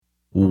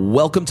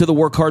Welcome to the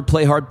Work Hard,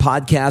 Play Hard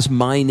podcast.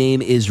 My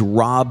name is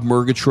Rob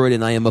Murgatroyd,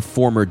 and I am a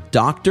former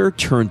doctor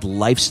turned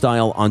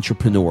lifestyle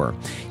entrepreneur.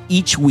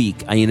 Each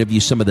week, I interview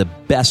some of the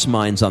best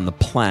minds on the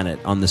planet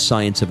on the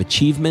science of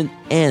achievement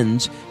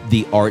and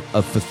the art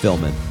of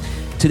fulfillment.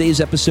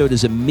 Today's episode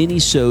is a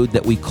mini-sode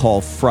that we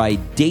call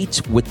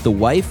Fri-Date with the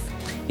Wife.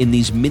 In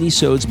these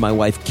mini-sodes, my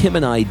wife Kim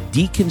and I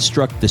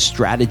deconstruct the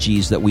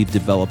strategies that we've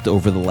developed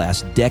over the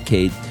last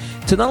decade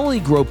to not only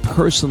grow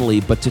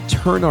personally, but to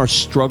turn our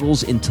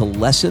struggles into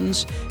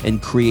lessons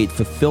and create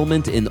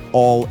fulfillment in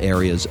all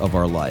areas of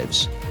our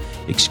lives.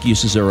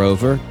 Excuses are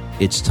over.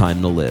 It's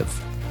time to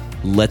live.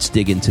 Let's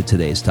dig into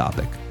today's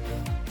topic.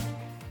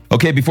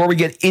 Okay, before we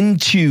get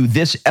into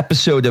this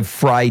episode of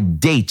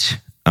Fri-Date,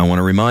 I want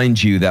to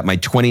remind you that my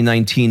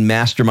 2019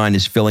 mastermind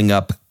is filling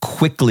up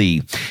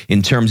quickly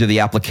in terms of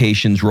the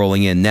applications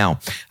rolling in. Now,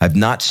 I've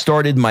not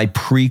started my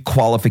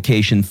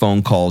pre-qualification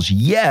phone calls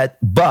yet,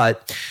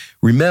 but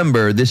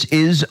remember, this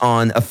is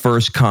on a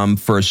first-come,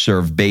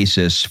 first-served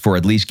basis for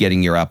at least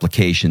getting your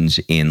applications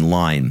in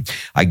line.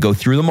 I go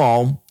through them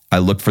all, I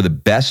look for the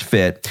best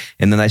fit,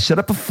 and then I set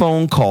up a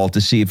phone call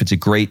to see if it's a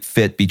great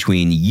fit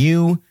between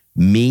you,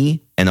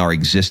 me, and our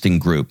existing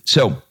group.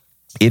 So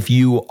if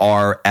you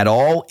are at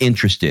all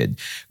interested,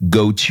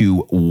 go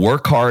to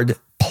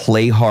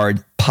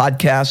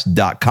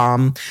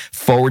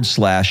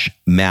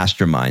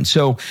workhardplayhardpodcast.com/mastermind.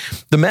 So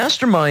the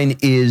mastermind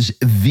is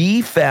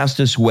the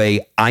fastest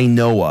way I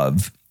know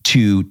of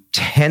to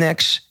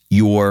 10x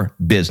your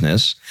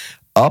business,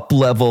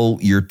 up-level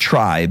your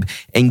tribe,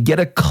 and get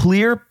a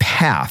clear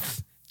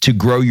path to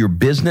grow your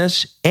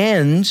business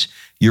and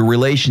your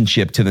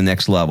relationship to the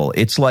next level.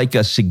 It's like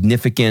a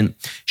significant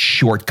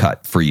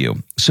shortcut for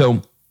you.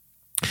 So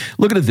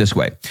look at it this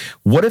way.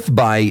 What if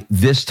by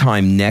this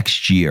time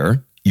next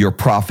year, your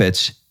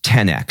profits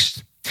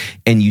 10x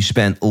and you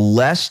spent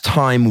less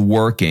time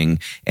working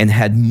and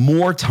had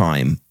more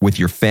time with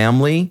your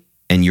family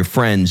and your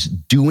friends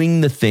doing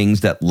the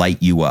things that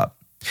light you up?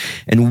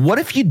 And what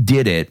if you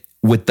did it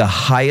with the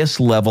highest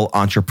level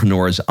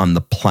entrepreneurs on the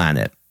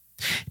planet?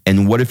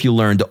 And what if you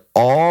learned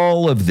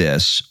all of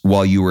this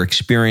while you were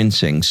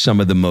experiencing some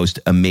of the most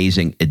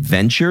amazing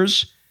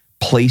adventures,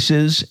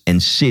 places,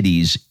 and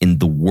cities in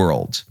the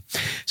world?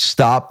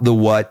 Stop the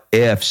what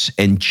ifs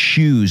and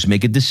choose,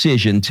 make a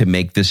decision to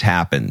make this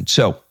happen.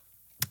 So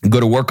go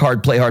to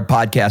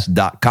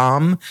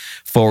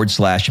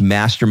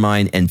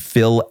workhardplayhardpodcast.com/mastermind and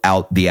fill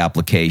out the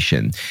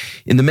application.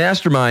 In the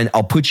mastermind,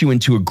 I'll put you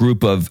into a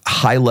group of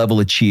high-level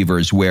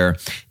achievers where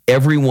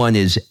everyone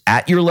is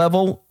at your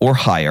level or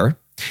higher,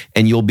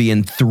 and you'll be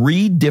in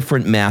 3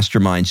 different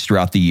masterminds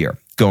throughout the year,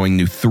 going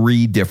to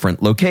 3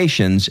 different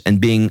locations and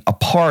being a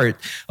part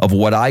of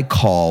what I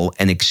call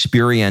an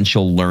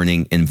experiential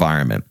learning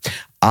environment.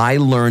 I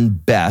learn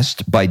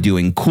best by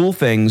doing cool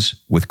things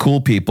with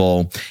cool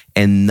people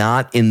and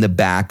not in the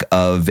back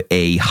of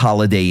a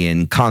Holiday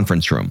Inn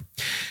conference room.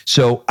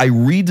 So I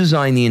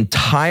redesigned the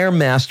entire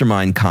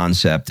mastermind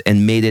concept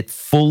and made it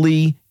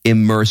fully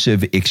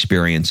immersive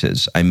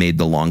experiences. I made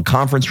the long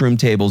conference room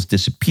tables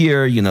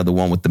disappear, the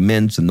one with the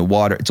mints and the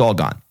water. It's all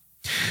gone.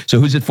 So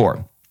who's it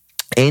for?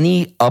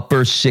 Any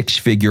upper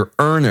 6-figure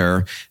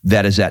earner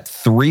that is at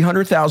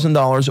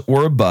 $300,000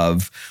 or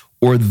above,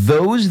 or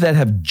those that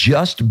have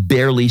just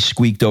barely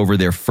squeaked over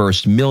their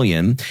first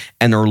million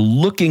and are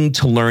looking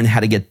to learn how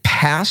to get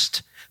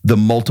past the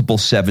multiple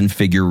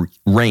 7-figure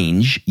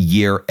range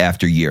year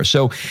after year.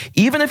 So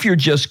even if you're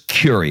just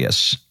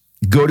curious,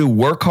 go to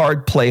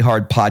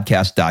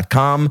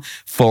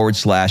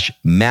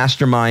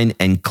workhardplayhardpodcast.com/mastermind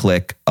and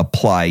click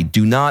apply.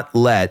 Do not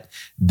let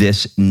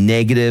this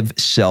negative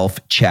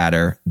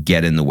self-chatter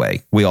get in the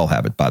way. We all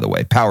have it, by the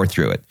way. Power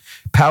through it.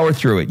 Power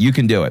through it. You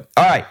can do it.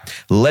 All right,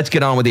 let's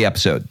get on with the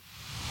episode.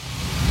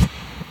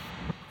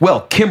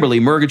 Well, Kimberly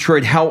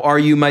Murgatroyd, how are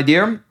you, my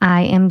dear?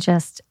 I am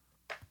just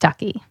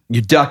Ducky.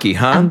 You're Ducky,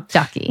 huh? I'm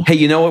Ducky. Hey,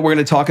 you know what we're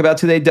going to talk about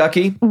today,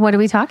 Ducky? What are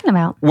we talking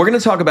about? We're going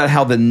to talk about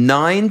how the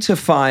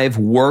 9-to-5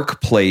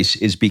 workplace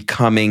is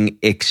becoming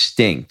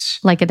extinct.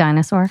 Like a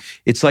dinosaur?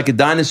 It's like a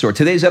dinosaur.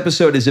 Today's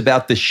episode is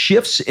about the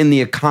shifts in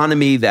the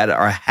economy that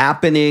are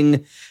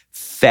happening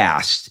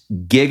fast.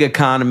 Gig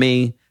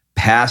economy,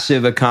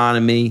 passive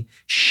economy,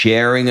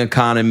 sharing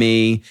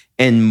economy,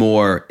 and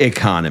more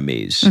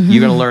economies. Mm-hmm.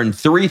 You're going to learn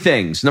 3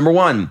 things. Number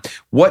 1,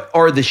 what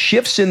are the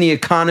shifts in the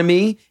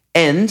economy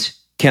and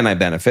can I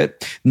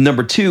benefit?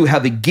 Number 2, how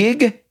the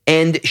gig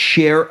and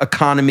share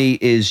economy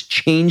is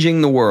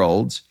changing the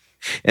world.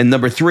 And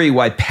number 3,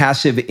 why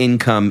passive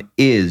income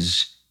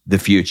is the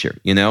future.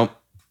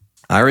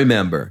 I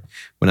remember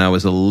when I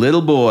was a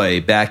little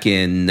boy back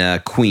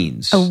in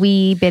Queens. A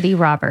wee bitty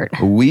Robert.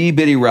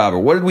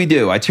 What did we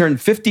do? I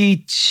turned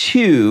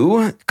 52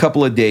 a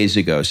couple of days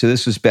ago. So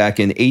this was back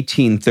in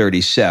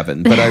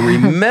 1837. But I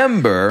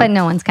remember... But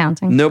no one's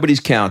counting.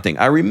 Nobody's counting.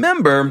 I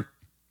remember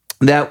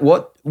that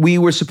what we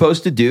were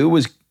supposed to do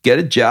was get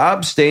a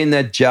job, stay in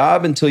that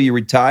job until you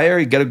retire,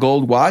 you get a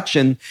gold watch,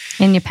 and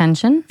In your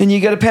pension? you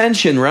get a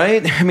pension,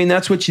 right? I mean,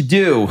 that's what you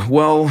do.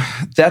 Well,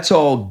 that's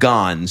all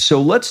gone.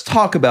 So let's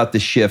talk about the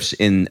shifts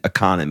in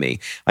economy.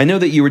 I know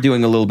that you were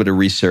doing a little bit of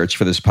research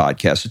for this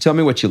podcast, so tell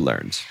me what you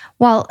learned.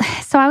 Well,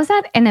 so I was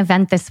at an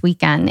event this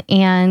weekend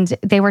and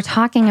they were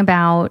talking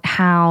about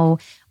how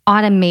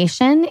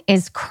automation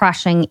is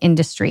crushing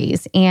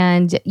industries.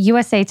 And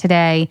USA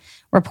Today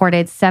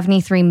reported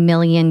 73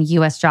 million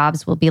US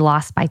jobs will be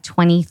lost by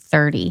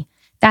 2030.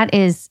 That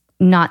is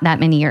not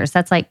that many years.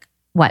 That's like,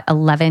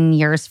 11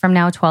 years from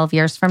now, 12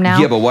 years from now?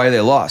 Yeah, but why are they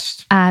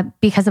lost?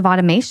 Because of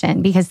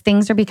automation, because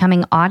things are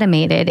becoming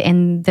automated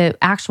and the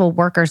actual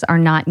workers are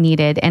not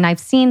needed. And I've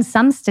seen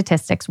some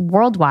statistics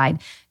worldwide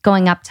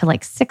going up to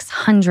like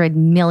 600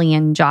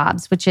 million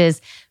jobs, which is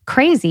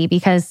crazy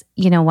because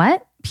you know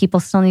what? People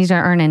still need to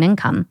earn an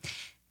income.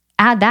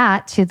 Add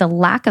that to the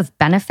lack of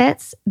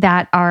benefits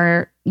that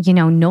are,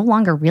 no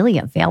longer really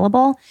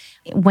available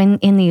when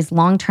in these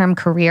long-term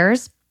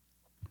careers,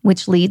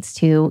 which leads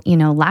to,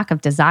 lack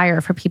of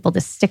desire for people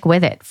to stick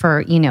with it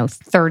for,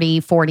 30,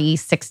 40,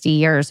 60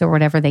 years or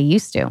whatever they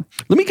used to.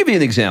 Let me give you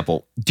an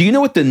example. Do you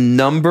know what the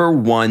number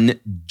one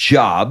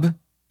job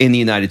in the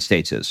United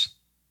States is?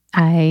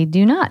 I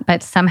do not,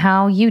 but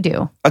somehow you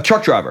do. A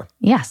truck driver.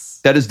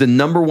 Yes. That is the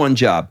number one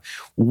job.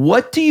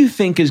 What do you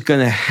think is going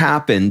to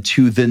happen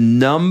to the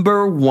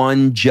number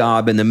one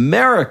job in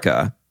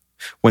America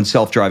when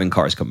self-driving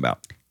cars come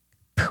about?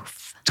 Poof.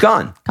 It's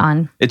gone.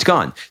 Gone. It's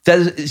gone.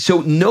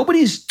 So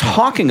nobody's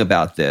talking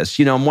about this.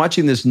 I'm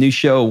watching this new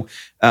show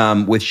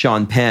with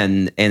Sean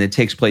Penn, and it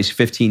takes place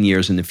 15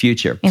 years in the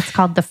future. It's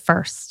called The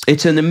First.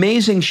 It's an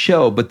amazing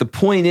show, but the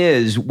point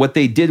is, what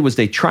they did was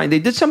they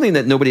did something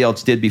that nobody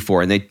else did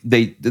before, and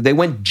they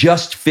went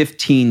just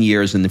 15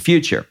 years in the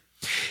future.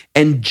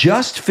 And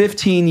just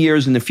 15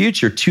 years in the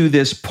future to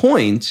this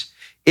point,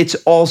 it's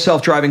all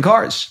self-driving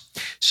cars.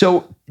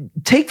 So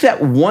take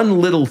that one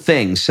little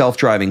thing,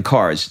 self-driving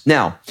cars.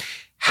 Now,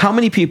 how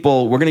many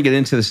people, we're going to get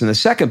into this in a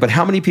second, but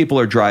how many people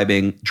are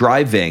driving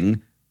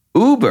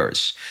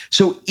Ubers?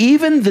 So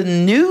even the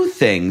new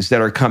things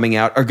that are coming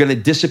out are going to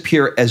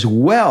disappear as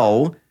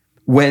well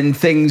when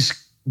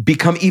things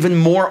become even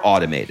more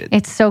automated.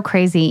 It's so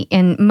crazy.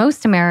 And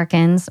most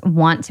Americans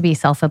want to be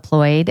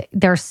self-employed.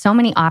 There are so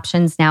many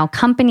options now.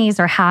 Companies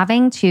are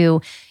having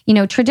to,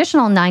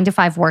 traditional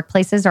 9-to-5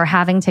 workplaces are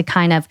having to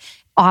kind of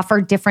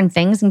offer different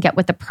things and get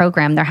with the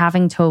program. They're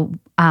having to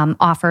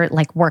offer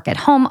like work at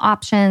home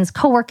options,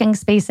 co-working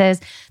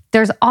spaces.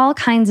 There's all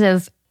kinds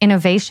of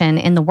innovation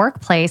in the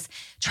workplace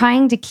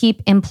trying to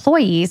keep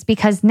employees,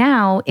 because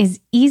now is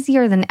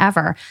easier than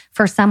ever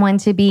for someone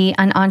to be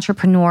an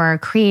entrepreneur,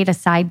 create a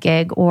side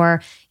gig,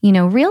 or,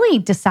 really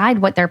decide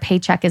what their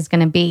paycheck is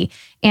going to be.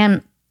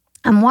 And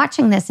I'm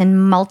watching this in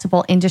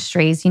multiple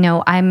industries.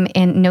 I'm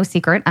in, no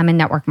secret, I'm in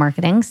network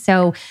marketing.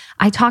 So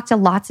I talk to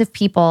lots of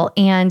people,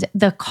 and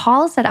the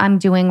calls that I'm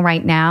doing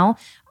right now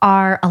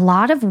are a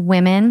lot of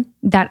women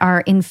that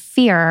are in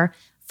fear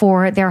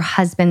for their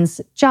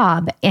husband's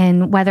job,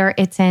 and whether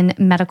it's in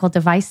medical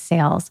device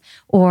sales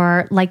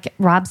or, like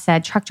Rob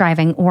said, truck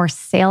driving or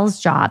sales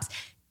jobs.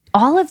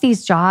 All of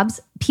these jobs,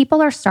 people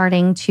are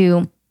starting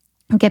to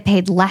get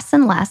paid less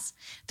and less.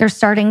 They're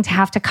starting to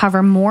have to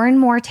cover more and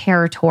more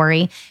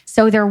territory.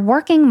 So they're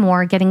working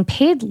more, getting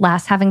paid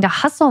less, having to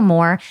hustle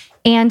more.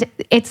 And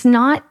it's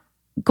not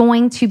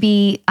going to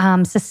be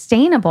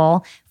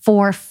sustainable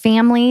for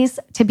families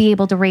to be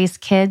able to raise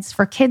kids,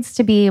 for kids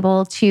to be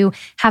able to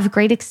have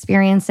great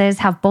experiences,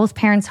 have both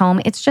parents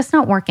home. It's just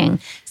not working.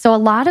 So a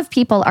lot of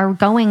people are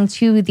going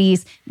to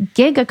these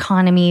gig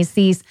economies,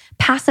 these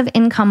passive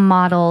income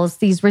models,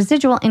 these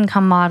residual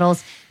income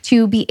models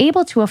to be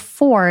able to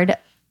afford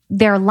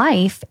their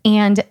life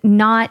and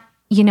not,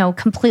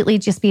 completely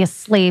just be a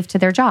slave to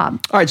their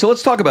job. All right, so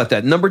let's talk about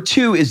that. Number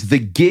 2 is the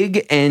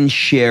gig and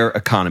share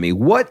economy.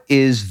 What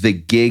is the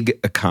gig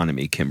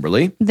economy,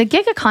 Kimberly? The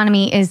gig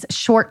economy is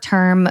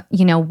short-term,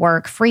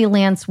 work,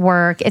 freelance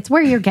work. It's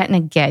where you're getting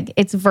a gig.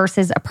 It's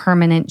versus a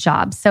permanent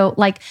job. So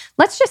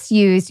let's just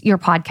use your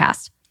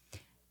podcast.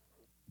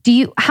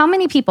 How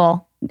many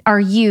people are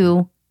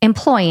you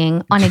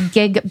employing on a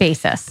gig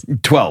basis?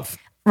 12.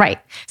 Right.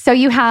 So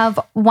you have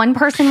one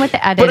person with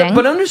the editing.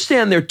 But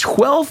understand, there are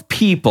 12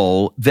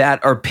 people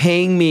that are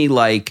paying me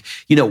one...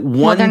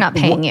 Well, they're not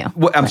paying you.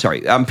 I'm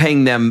sorry. I'm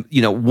paying them,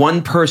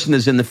 one person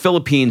is in the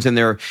Philippines and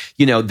they're,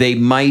 they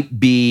might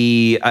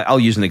be... I'll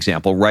use an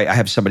example, right? I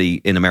have somebody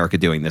in America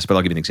doing this, but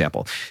I'll give you an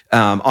example.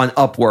 On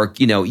Upwork,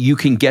 you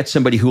can get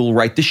somebody who will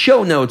write the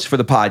show notes for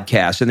the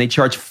podcast, and they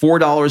charge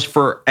 $4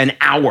 for an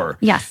hour.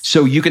 Yes.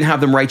 So you can have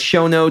them write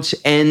show notes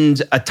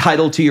and a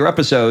title to your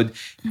episode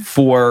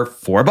for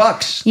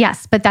 $4.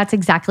 Yes, but that's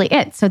exactly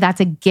it. So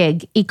that's a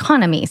gig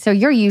economy. So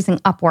you're using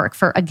Upwork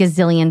for a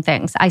gazillion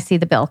things. I see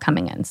the bill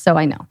coming in, so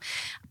I know.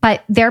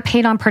 But they're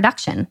paid on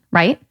production,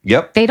 right?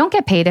 Yep. They don't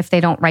get paid if they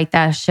don't write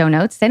the show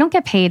notes. They don't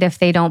get paid if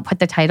they don't put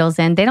the titles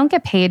in. They don't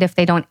get paid if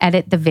they don't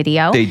edit the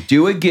video. They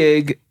do a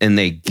gig and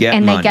they get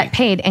money. They get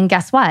paid. And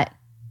guess what?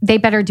 They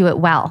better do it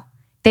well.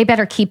 they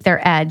better keep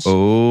their edge.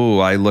 Oh,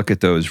 I look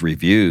at those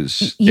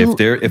reviews.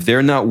 If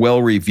they're not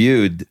well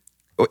reviewed,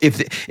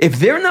 if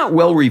they're not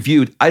well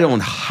reviewed, I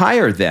don't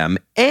hire them.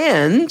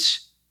 And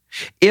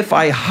if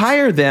I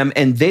hire them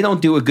and they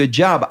don't do a good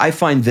job, I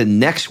find the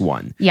next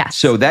one. Yes.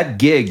 So that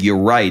gig, you're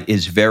right,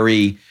 is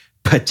very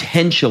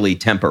potentially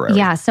temporary.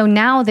 Yeah. So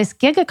now this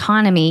gig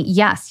economy,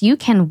 yes, you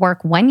can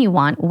work when you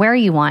want, where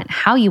you want,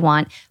 how you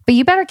want, but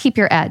you better keep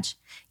your edge.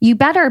 You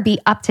better be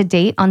up to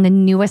date on the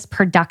newest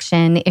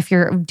production if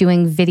you're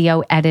doing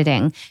video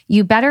editing.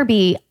 You better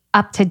be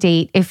up to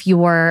date if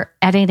you're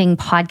editing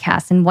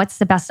podcasts and what's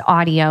the best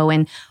audio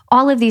and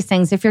all of these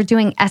things. If you're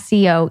doing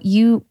SEO,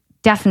 you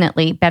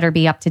definitely better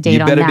be up to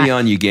date on that. You better be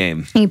on your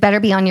game. You better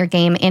be on your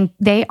game. And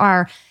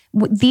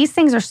these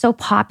things are so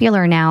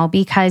popular now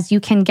because you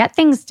can get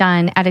things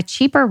done at a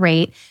cheaper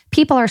rate.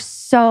 People are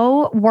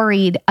so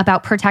worried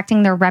about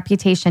protecting their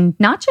reputation,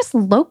 not just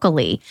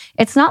locally.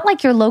 It's not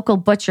like your local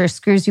butcher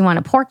screws you on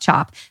a pork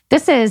chop.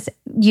 This is,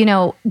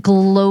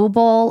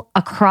 global,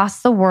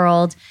 across the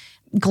world.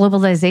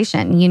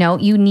 Globalization,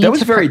 you need That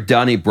was very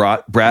Donnie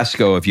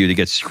Brasco of you to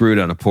get screwed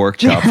on a pork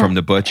chop from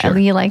the butcher.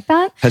 You like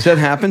that? Has that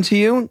happened to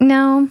you?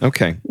 No.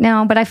 Okay.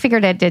 No, but I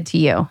figured it did to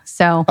you.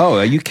 So. Oh,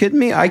 are you kidding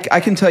me? I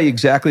can tell you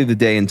exactly the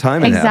day and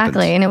time it happened.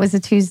 Exactly, and it was a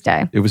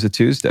Tuesday. It was a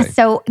Tuesday.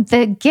 So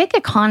the gig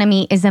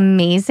economy is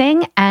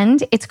amazing,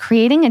 and it's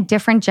creating a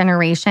different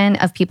generation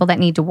of people that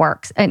need to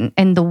work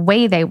and the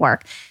way they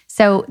work.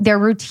 So their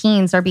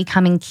routines are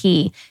becoming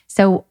key.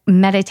 So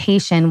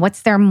meditation,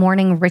 what's their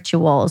morning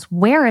rituals?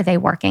 Where are they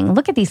working?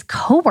 Look at these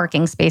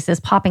co-working spaces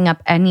popping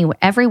up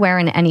everywhere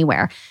and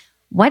anywhere.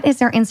 What is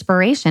their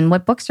inspiration?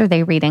 What books are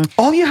they reading?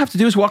 All you have to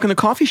do is walk in a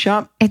coffee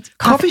shop.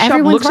 Coffee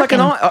shop looks like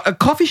a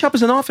coffee shop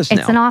is an office now.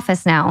 It's an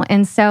office now.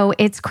 And so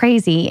it's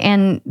crazy.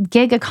 And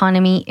gig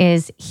economy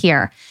is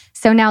here.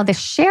 So now the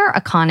share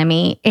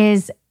economy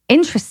is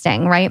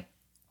interesting, right?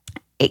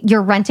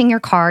 You're renting your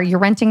car, you're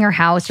renting your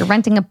house, you're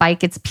renting a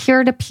bike. It's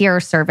peer-to-peer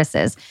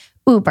services.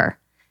 Uber,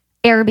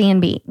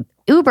 Airbnb.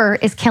 Uber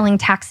is killing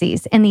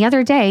taxis. And the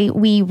other day,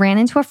 we ran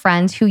into a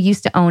friend who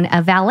used to own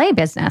a valet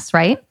business,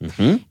 right?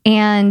 Mm-hmm.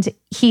 And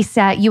he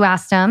said, you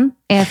asked him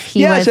if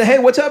he was... I said, hey,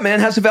 what's up, man?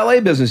 How's the valet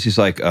business? He's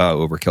like,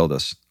 Uber killed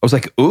us. I was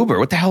like, Uber?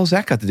 What the hell has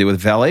that got to do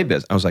with valet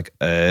business? I was like,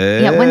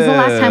 Yeah, when's the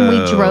last time we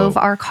drove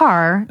our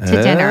car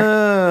to dinner?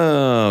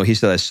 Oh, he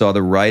said, I saw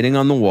the writing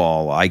on the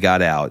wall. I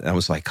got out. And I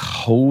was like,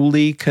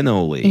 holy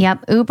cannoli.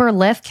 Yep, Uber,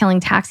 Lyft, killing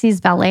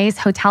taxis, valets.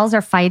 Hotels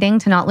are fighting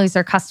to not lose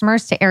their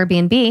customers to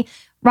Airbnb.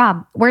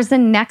 Rob, where's the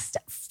next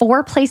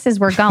 4 places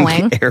we're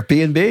going?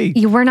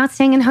 Airbnb. We're not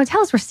staying in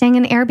hotels. We're staying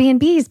in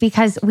Airbnbs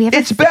because we have...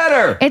 It's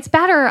better. It's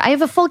better. I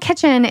have a full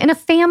kitchen and a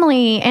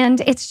family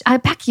and it's a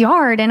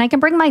backyard and I can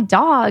bring my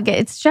dog.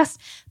 It's just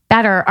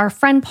better. Our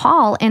friend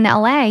Paul in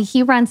LA,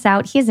 he rents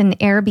out... He's an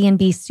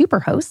Airbnb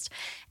superhost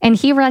and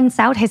he rents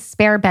out his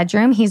spare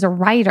bedroom. He's a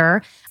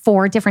writer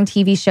for different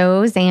TV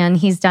shows and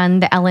he's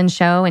done the Ellen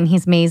Show and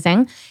he's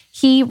amazing.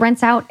 He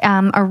rents out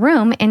a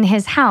room in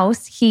his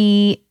house.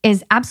 He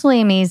is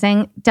absolutely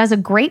amazing, does a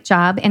great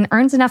job, and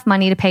earns enough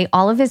money to pay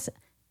all of his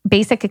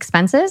basic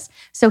expenses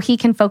so he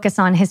can focus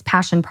on his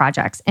passion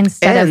projects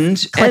instead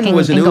of clicking and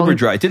was an Uber going,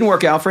 driver. It didn't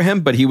work out for him,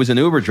 but he was an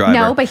Uber driver.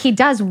 No, but he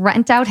does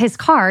rent out his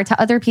car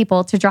to other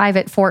people to drive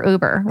it for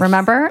Uber.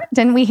 Remember?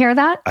 Didn't we hear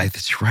that?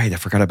 That's right. I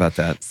forgot about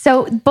that.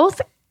 So both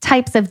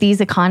types of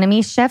these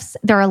economy shifts,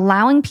 they're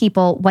allowing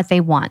people what they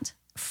want.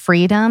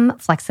 Freedom,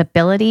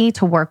 flexibility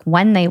to work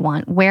when they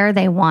want, where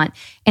they want,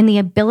 and the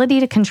ability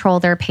to control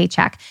their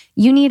paycheck.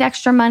 You need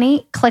extra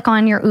money? Click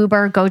on your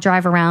Uber, go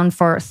drive around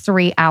for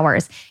 3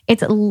 hours.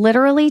 It's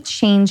literally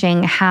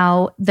changing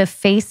how the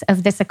face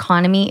of this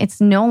economy,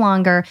 it's no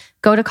longer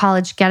go to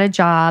college, get a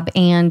job,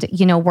 and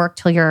work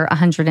till you're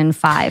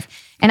 105.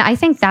 And I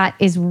think that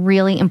is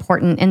really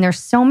important. And there's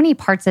so many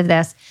parts of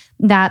this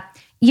that,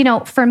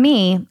 for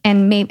me,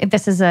 and maybe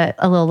this is a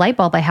little light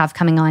bulb I have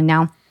coming on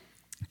now,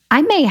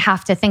 I may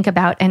have to think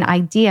about an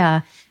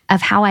idea of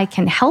how I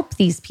can help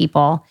these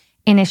people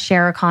in a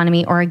share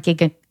economy or a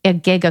gig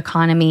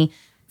economy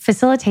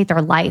facilitate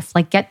their life,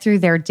 like get through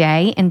their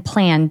day and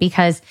plan,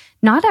 because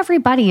not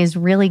everybody is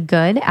really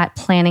good at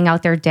planning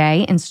out their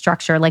day and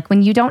structure. Like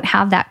when you don't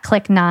have that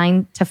click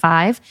 9 to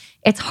 5,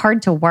 it's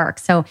hard to work.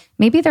 So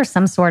maybe there's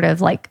some sort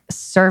of like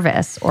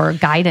service or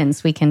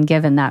guidance we can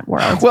give in that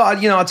world. Well,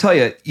 I'll tell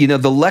you,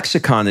 the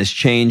lexicon is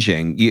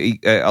changing.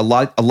 A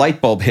light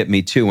bulb hit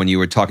me too when you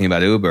were talking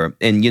about Uber.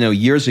 And,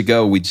 years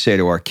ago, we'd say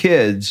to our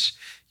kids,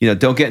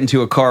 don't get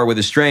into a car with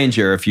a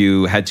stranger if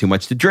you had too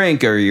much to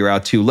drink or you're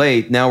out too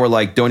late. Now we're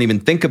like, don't even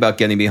think about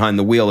getting behind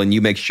the wheel, and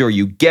you make sure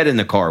you get in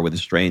the car with a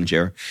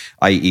stranger,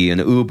 i.e. an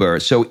Uber.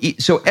 So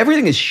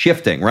everything is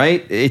shifting,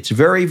 right? It's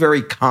very,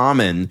 very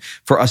common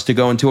for us to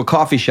go into a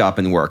coffee shop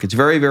and work. It's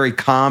very, very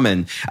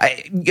common.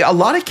 A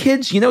lot of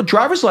kids,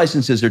 driver's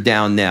licenses are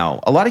down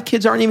now. A lot of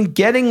kids aren't even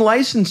getting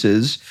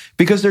licenses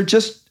because they're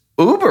just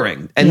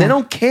Ubering and they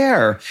don't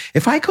care.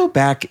 If I go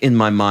back in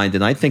my mind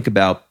and I think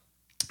about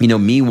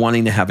me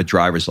wanting to have a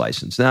driver's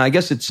license. Now, I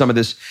guess some of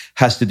this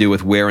has to do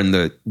with where in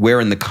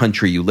the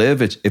country you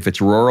live. If it's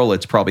rural,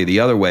 it's probably the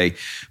other way.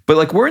 But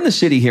like we're in the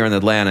city here in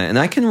Atlanta, and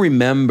I can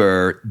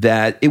remember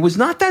that it was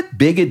not that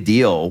big a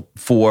deal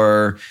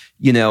for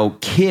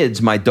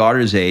kids my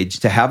daughter's age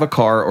to have a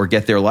car or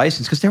get their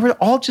license because they were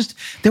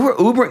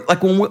Ubering.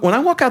 Like when I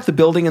walk out the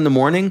building in the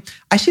morning,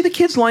 I see the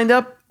kids lined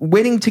up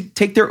waiting to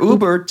take their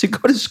Uber to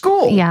go to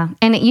school. Yeah,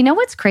 and you know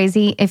what's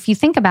crazy? If you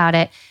think about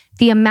it,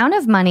 the amount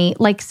of money,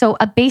 so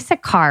a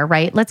basic car,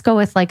 right? Let's go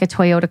with like a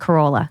Toyota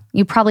Corolla.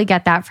 You probably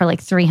get that for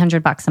like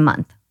 $300 a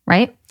month,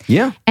 right?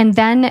 Yeah. And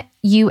then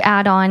you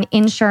add on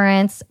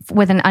insurance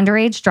with an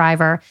underage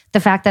driver, the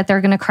fact that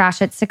they're going to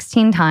crash it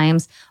 16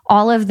 times,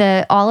 all of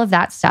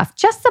that stuff,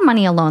 just the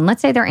money alone.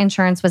 Let's say their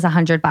insurance was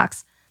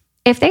 $100.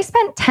 If they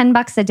spent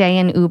 $10 a day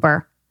in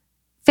Uber,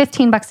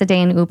 $15 a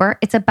day in Uber,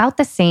 it's about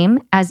the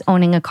same as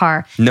owning a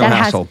car. No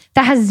hassle.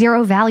 That has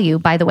zero value,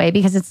 by the way,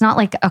 because it's not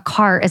like a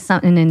car is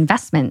an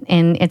investment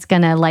and it's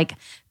going to like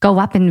go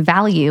up in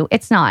value.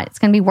 It's not. It's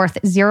going to be worth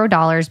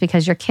 $0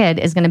 because your kid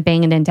is going to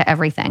bang it into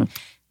everything.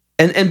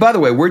 And by the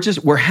way,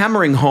 we're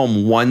hammering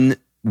home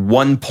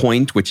one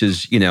point, which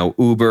is,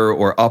 Uber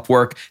or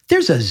Upwork.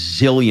 There's a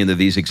zillion of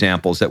these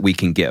examples that we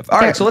can give. All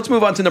right, so let's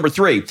move on to number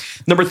 3.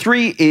 Number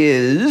 3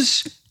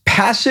 is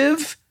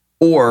passive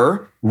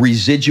or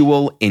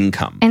residual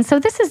income. And so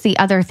this is the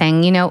other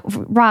thing.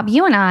 Rob,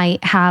 you and I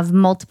have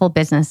multiple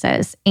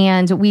businesses,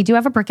 and we do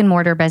have a brick and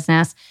mortar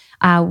business,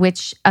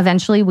 which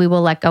eventually we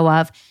will let go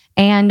of.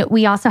 And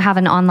we also have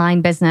an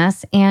online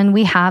business, and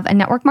we have a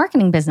network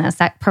marketing business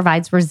that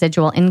provides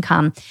residual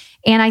income.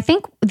 And I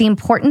think the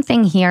important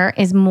thing here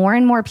is more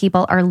and more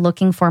people are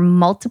looking for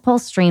multiple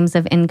streams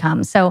of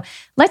income. So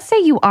let's say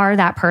you are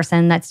that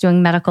person that's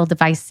doing medical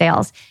device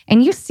sales,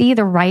 and you see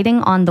the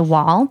writing on the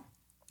wall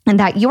and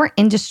that your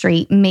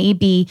industry may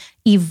be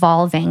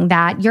evolving,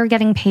 that you're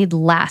getting paid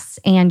less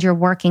and you're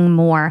working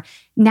more.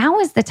 Now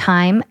is the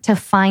time to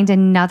find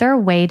another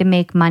way to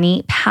make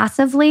money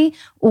passively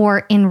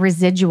or in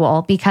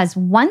residual, because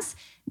once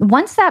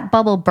that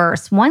bubble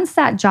bursts, once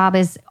that job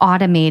is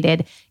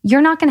automated,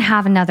 you're not going to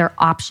have another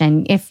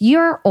option. If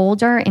you're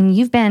older and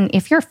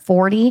if you're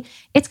 40,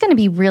 it's going to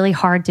be really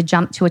hard to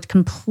jump to a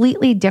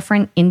completely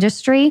different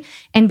industry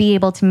and be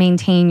able to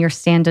maintain your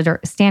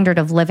standard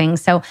of living.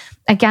 So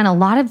again, a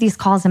lot of these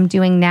calls I'm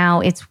doing now,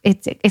 it's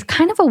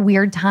kind of a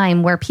weird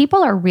time where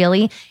people are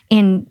really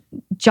in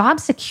job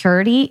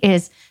security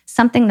is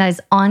something that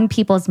is on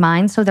people's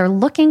minds. So they're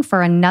looking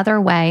for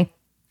another way.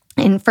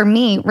 And for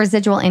me,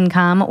 residual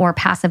income or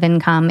passive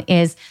income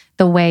is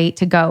the way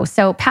to go.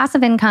 So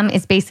passive income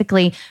is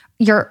basically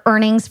your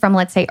earnings from,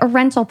 let's say, a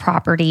rental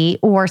property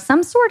or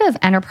some sort of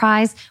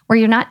enterprise where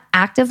you're not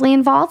actively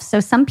involved. So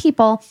some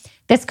people,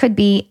 this could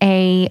be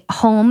a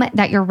home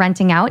that you're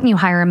renting out and you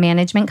hire a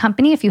management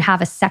company if you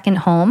have a second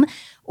home,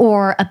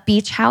 or a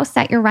beach house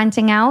that you're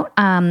renting out,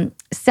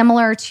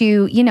 similar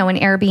to, an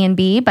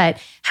Airbnb,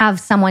 but have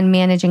someone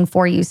managing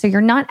for you. So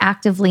you're not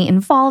actively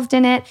involved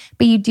in it,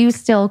 but you do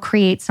still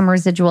create some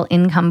residual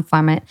income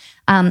from it.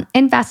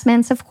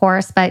 Investments, of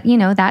course, but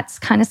that's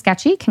kind of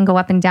sketchy, can go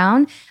up and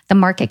down. The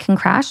market can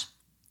crash.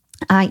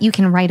 You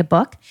can write a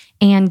book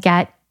and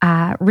get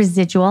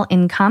residual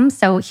income.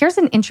 So here's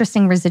an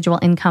interesting residual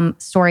income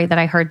story that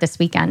I heard this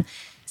weekend.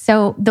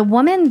 So the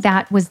woman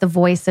that was the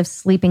voice of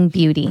Sleeping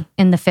Beauty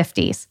in the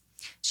 50s,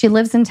 she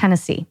lives in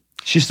Tennessee.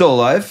 She's still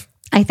alive?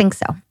 I think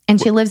so. And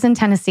she lives in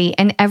Tennessee.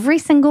 And every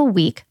single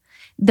week,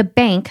 the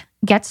bank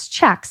gets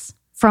checks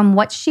from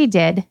what she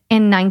did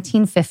in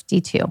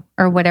 1952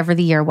 or whatever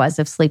the year was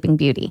of Sleeping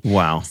Beauty.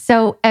 Wow.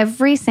 So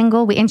every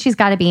single week, and she's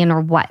got to be in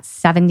her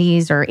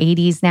 70s or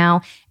 80s now.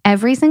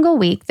 Every single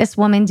week, this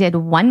woman did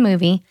one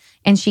movie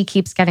and she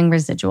keeps getting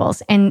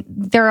residuals. And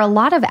there are a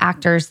lot of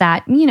actors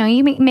that,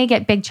 you may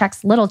get big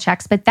checks, little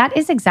checks, but that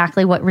is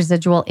exactly what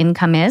residual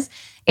income is.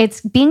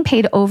 It's being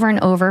paid over and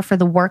over for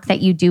the work that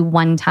you do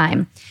one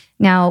time.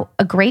 Now,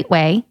 a great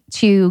way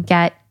to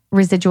get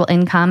residual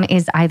income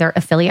is either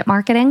affiliate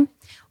marketing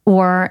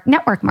or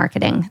network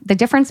marketing. The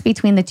difference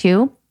between the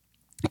two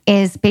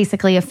is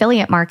basically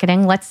affiliate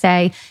marketing. Let's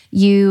say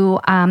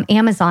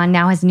Amazon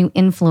now has a new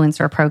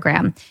influencer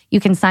program. You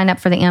can sign up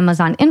for the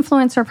Amazon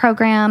influencer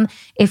program.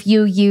 If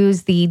you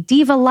use the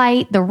Diva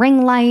light, the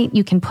ring light,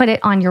 you can put it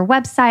on your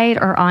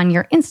website or on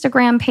your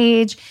Instagram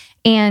page,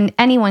 and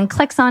anyone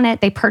clicks on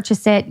it, they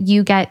purchase it,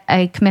 you get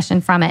a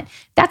commission from it.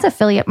 That's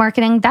affiliate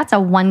marketing. That's a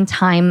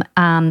one-time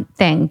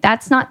thing.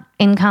 That's not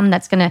income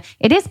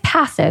it is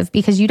passive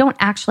because you don't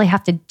actually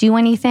have to do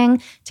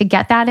anything to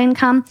get that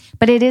income,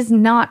 but it is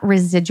not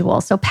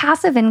residual. So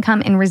passive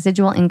income and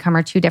residual income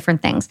are two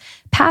different things.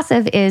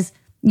 Passive is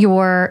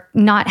you're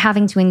not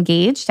having to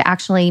engage to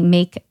actually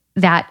make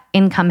that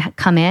income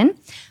come in.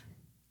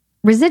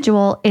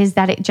 Residual is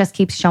that it just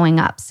keeps showing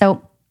up.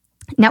 So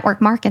network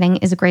marketing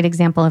is a great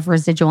example of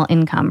residual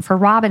income. For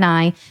Rob and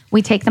I,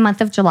 we take the month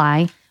of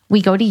July,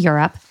 we go to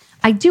Europe.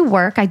 I do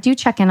work. I do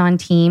check in on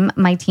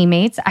my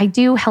teammates. I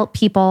do help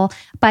people,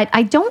 but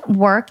I don't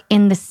work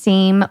in the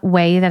same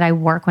way that I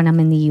work when I'm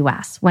in the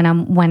US, when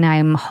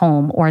I'm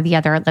home, or the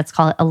other, let's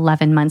call it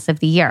 11 months of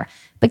the year.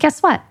 But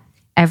guess what?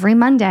 Every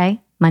Monday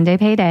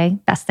payday,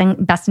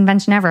 best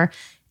invention ever.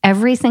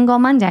 Every single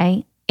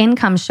Monday,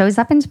 income shows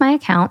up into my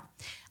account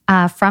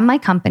from my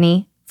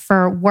company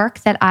for work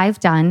that I've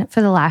done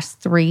for the last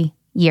 3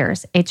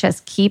 years. It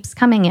just keeps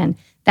coming in.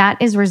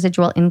 That is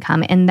residual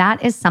income. And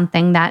that is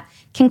something that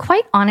can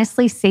quite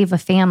honestly save a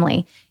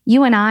family.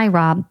 You and I,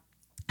 Rob,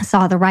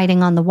 saw the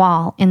writing on the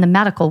wall in the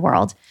medical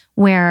world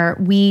where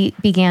we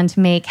began to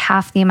make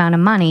half the amount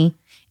of money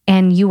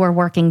and you were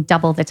working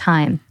double the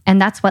time.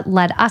 And that's what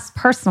led us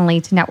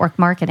personally to network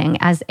marketing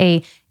as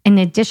an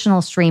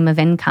additional stream of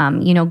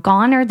income.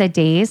 Gone are the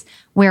days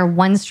where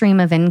one stream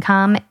of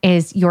income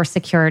is your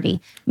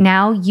security.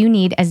 Now you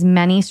need as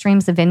many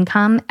streams of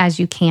income as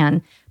you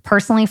can.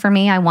 Personally, for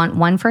me, I want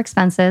one for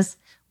expenses,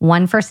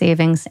 one for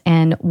savings,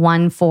 and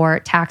one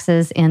for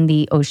taxes in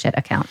the oh shit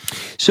account.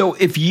 So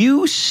if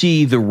you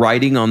see the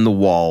writing on the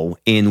wall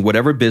in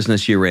whatever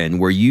business you're in,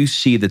 where you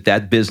see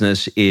that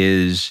business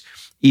is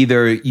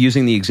either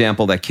using the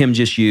example that Kim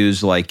just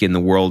used, like in the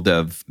world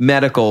of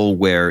medical,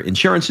 where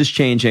insurance is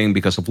changing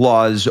because of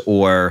laws,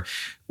 or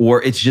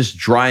it's just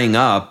drying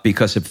up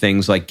because of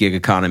things like gig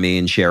economy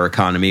and share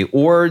economy,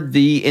 or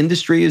the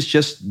industry is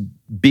just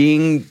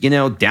being,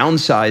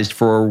 downsized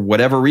for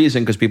whatever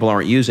reason because people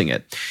aren't using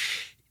it.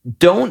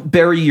 Don't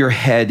bury your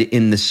head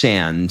in the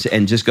sand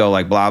and just go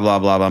like, blah, blah,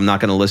 blah, blah. I'm not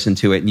going to listen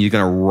to it. And you're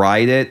going to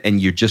ride it and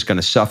you're just going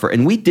to suffer.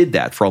 And we did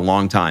that for a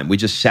long time. We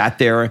just sat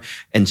there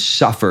and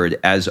suffered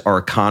as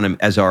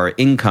our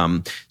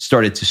income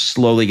started to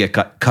slowly get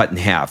cut in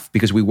half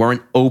because we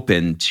weren't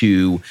open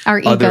to our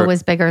ego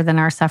was bigger than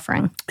our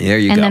suffering. There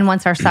you go. And then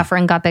once our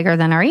suffering got bigger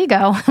than our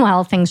ego,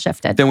 well, things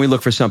shifted. Then we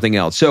look for something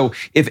else. So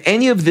if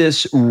any of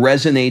this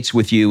resonates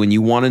with you and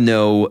you want to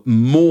know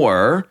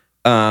more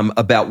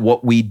about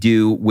what we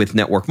do with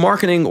network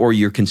marketing, or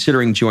you're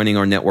considering joining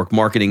our network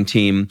marketing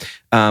team,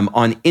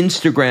 on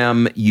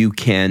Instagram, you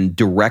can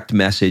direct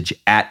message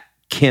at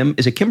Kim.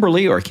 Is it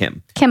Kimberly or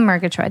Kim? Kim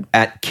Murgatroyd.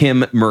 At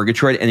Kim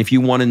Murgatroyd. And if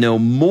you want to know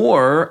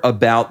more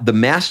about the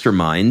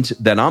mastermind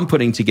that I'm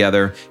putting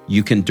together,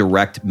 you can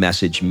direct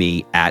message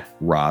me at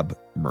Rob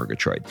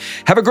Murgatroyd.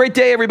 Have a great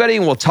day, everybody,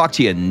 and we'll talk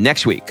to you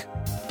next week.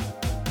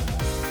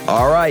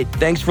 All right.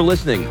 Thanks for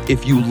listening.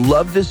 If you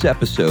love this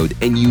episode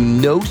and you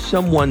know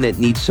someone that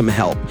needs some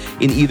help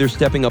in either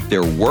stepping up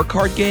their work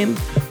hard game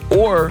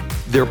or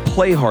their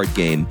play hard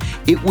game,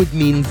 it would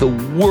mean the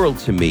world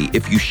to me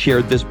if you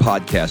shared this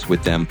podcast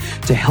with them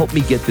to help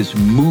me get this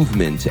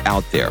movement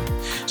out there.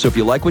 So if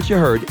you like what you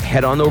heard,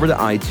 head on over to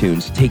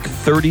iTunes, take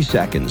 30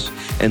 seconds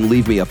and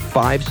leave me a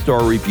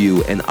 5-star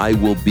review, and I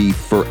will be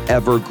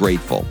forever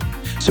grateful.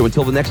 So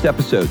until the next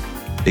episode,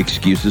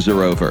 excuses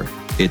are over.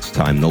 It's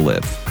time to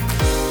live.